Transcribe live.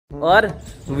और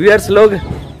व्यूअर्स लोग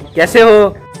कैसे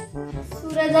हो?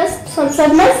 सूरज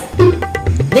संसद में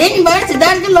दिन भर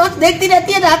सिद्धार्थ गेहलोत देखती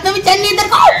रहती है, रात में भी चैन नहीं इधर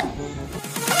को।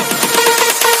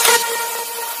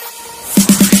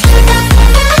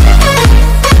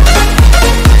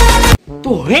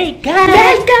 तो hey guys,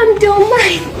 welcome to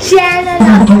my channel.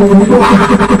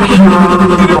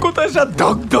 मेरे को तो ऐसा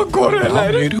धक धक हो रहा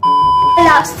है।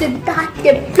 सिद्धार्थ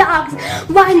के ब्लॉग्स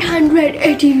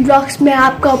 118 ब्लॉग्स में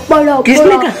आपका बड़ा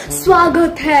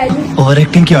स्वागत है। और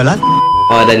एक्टिंग की औलाद।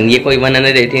 और ये कोई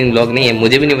 118 ब्लॉग नहीं है,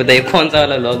 मुझे भी नहीं पता ये कौन सा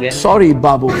वाला ब्लॉग है। सॉरी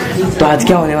बाबू। तो आज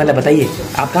क्या होने वाला है बताइए,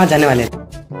 आप कहाँ जाने वाले हैं?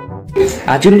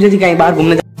 आज चीनू जी कहीं बाहर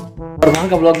घूमने और वहाँ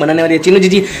का ब्लॉग बनाने वाली है चीनू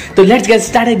जी। तो लेट्स गेट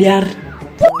स्टार्टेड यार।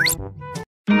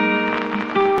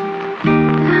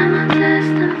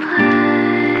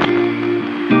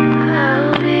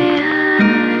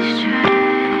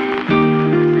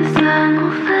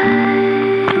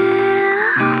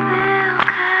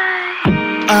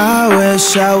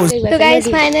 तो गाइस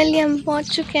फाइनली हम पहुंच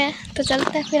चुके हैं, तो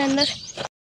चलते हैं फिर अंदर।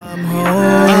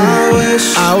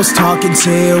 I was talking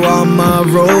to you on my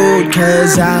road,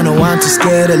 cause I know I'm too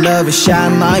scared to love and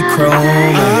shine like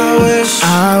chrome.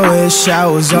 I wish I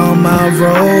was on my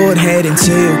road, heading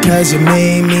to you cause you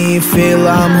made me feel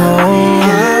I'm home.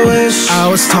 I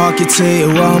was talking to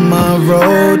you on my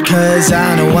road, cause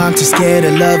I know I'm too scared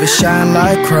to love and shine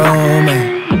like chrome.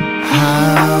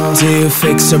 How do you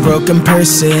fix a broken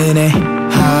person, eh?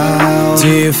 How do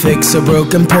you fix a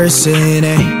broken person,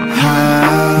 eh?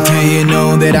 How do you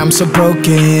know that I'm so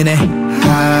broken, eh?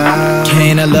 How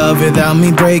can I love without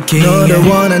me breaking? 너를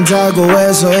원한다고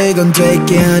해서 이건 될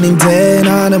게 아닌데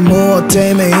나는 무엇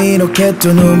때문에 이렇게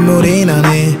또 눈물이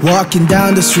나네. Walking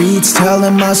down the streets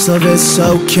telling myself it's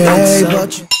okay,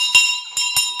 but you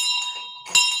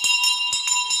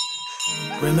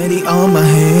Remedy on my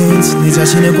hands. 네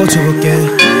자신을 고쳐볼게.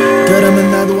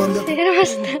 그러면 나도 완벽.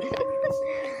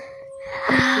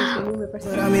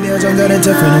 사람이 되어 전달해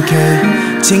different,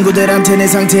 okay. 친구들한테 내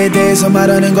상태에 대해서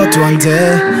말하는 것도 안 돼.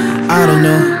 I don't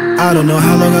know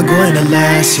how long I'm going to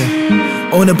last, yeah.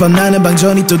 오늘 밤 나는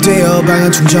방전이 또 되어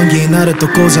방한 충전기에 나를 또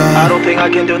꽂아. I don't think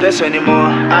I can do this anymore.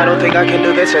 I don't think I can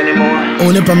do this anymore.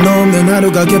 오늘 밤 너 없는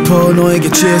하루가 깊어 너에게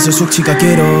취해서 숙취가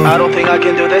길어. I don't think I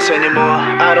can do this anymore.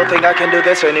 I don't think I can do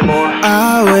this anymore.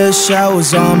 I wish I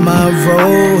was on my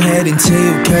road, heading to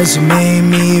you cause you made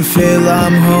me feel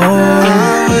I'm home.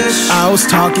 I was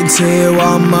talking to you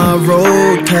on my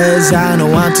road, cause I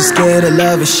know I'm too scared to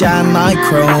love and shine like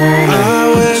chrome.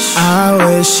 I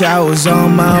wish I was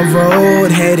on my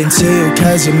road, heading to you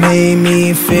cause you made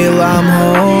me feel I'm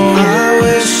home.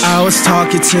 I was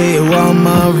talking to you on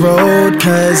my road,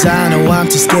 cause I know I'm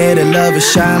too scared to love and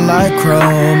shine like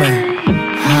chrome.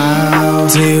 How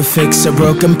do you fix a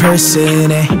broken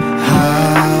person, eh?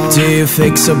 How do you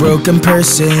fix a broken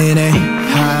person, eh?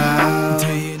 How do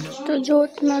you know? तो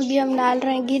जोत में भी हम डाल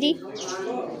रहे हैं गिरी।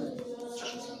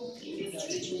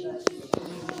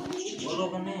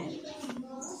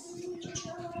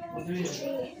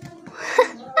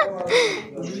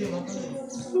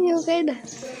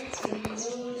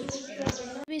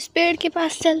 इस पेड़ के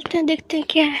पास चलते हैं, देखते हैं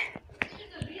क्या है।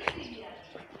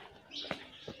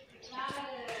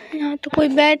 यहाँ तो कोई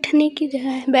बैठने की जगह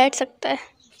है, बैठ सकता है,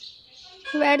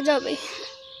 बैठ जाओ भाई।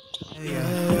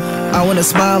 I wanna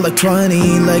smile like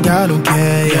 20, like I don't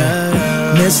care,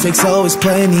 yeah. Mistakes always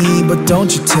plenty, but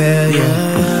don't you tell,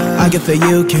 yeah. I get that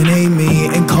you can hate me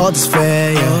and call this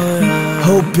fair, yeah.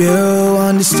 Hope you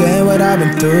understand what I've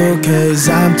been through, cause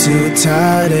I'm too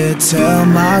tired to tell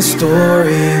my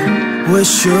story.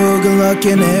 Wish you good luck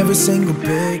in every single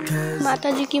bit, cause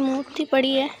माता जी की मूर्ति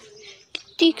पड़ी है,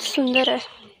 कितनी सुंदर है।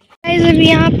 Guys अभी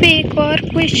यहाँ पे एक और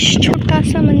कुछ छोटा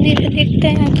सा मंदिर है, देखते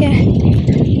हैं क्या है।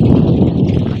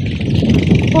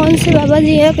 कौन से बाबा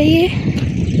जी है भाई ये?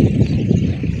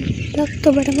 लग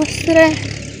तो बड़ा मस्त रहा है।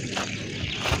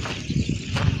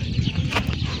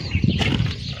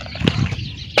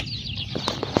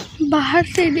 बाहर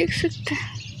से देख सकते हैं,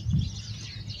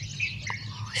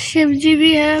 शिव जी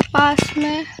भी है पास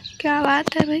में। क्या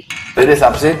बात है भाई, मेरे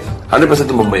हिसाब से 100%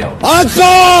 तुम मुंबई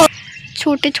आओ।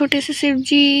 छोटे छोटे से शिव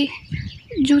जी,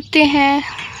 जूते हैं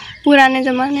पुराने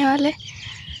जमाने वाले,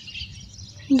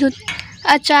 जो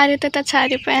आचार्य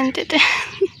तथाचार्य पहनते थे।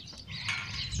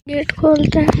 गेट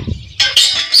खोलते हैं।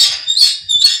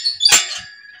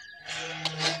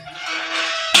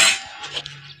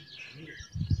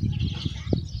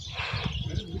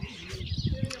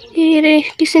 ये रे,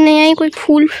 किसी ने यहीं कोई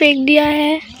फूल फेंक दिया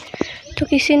है, तो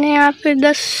किसी ने यहाँ पे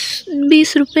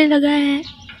 10-20 रुपए लगाए हैं।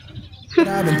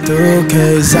 I've been through,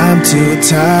 cause I'm too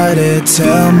tired to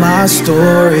tell my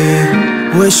story.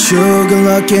 Wish you good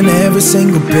luck in every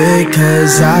single bit,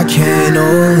 cause I can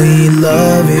only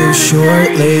love you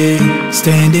shortly.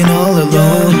 Standing all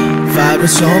alone,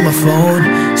 vibrates on my phone.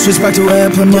 Switch back to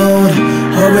airplane mode,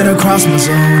 hoping across my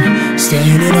zone.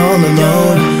 Standing all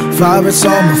alone, vibrates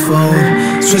on my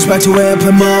phone. Switch back to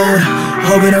airplane mode,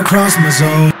 hoping across my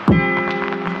zone.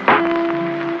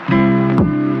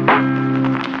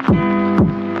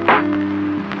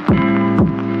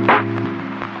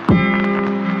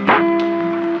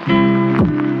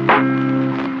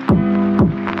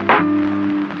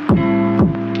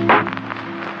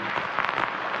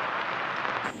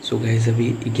 So guys अभी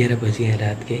 11 बजे हैं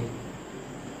रात के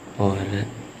और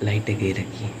लाइटें गई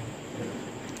रखी हैं।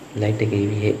 लाइटें गई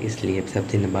हुई है इसलिए अब सब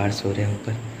दिन बाहर सो रहे हैं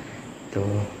ऊपर, तो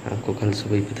आपको कल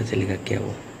सुबह ही पता चलेगा क्या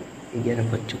हुआ। 11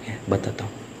 बज चुके हैं, बताता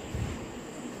हूँ।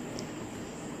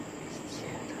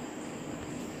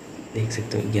 देख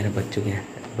सकते हो 11 बज चुके हैं।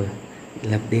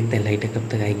 अब देखते हैं लाइटें कब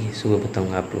तक आएगी, सुबह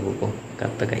बताऊँगा आप लोगों को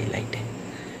कब तक आई लाइटें।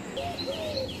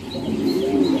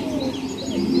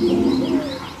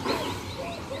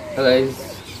 तो गाइस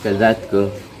कल रात को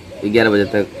 11 बजे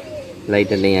तक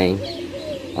लाइटें नहीं आई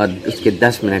और उसके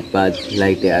 10 मिनट बाद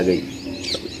लाइटें आ गई।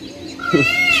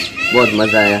 बहुत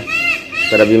मज़ा आया,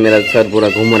 पर अभी मेरा सर पूरा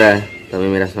घूम रहा है, तो अभी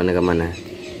मेरा सोने का मन है।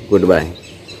 Good bye.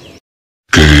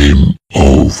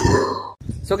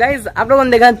 सो गाइस आप लोगों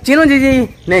ने देखा चीनू जी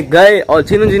ने गए और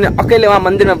चीनू जी ने अकेले वहाँ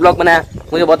मंदिर में ब्लॉग बनाया,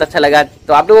 मुझे बहुत अच्छा लगा।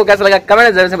 तो आप लोगों को कैसा लगा कमेंट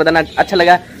में जरूर से बताना, अच्छा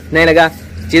लगा नहीं लगा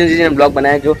चीनू जी ने ब्लॉग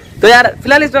बनाया जो। तो यार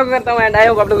फिलहाल इस ब्लॉग करता हूँ एंड आई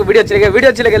होप आप लोगों को वीडियो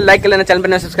अच्छी लगे लाइक कर लेना, चैनल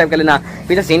पर सब्सक्राइब कर लेना।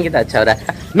 पीछे सीन कितना अच्छा हो रहा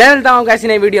है। मैं मिलता हूँ ऐसी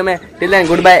नई वीडियो में। Till then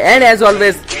good bye and as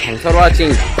always thanks for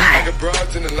watching. Bye.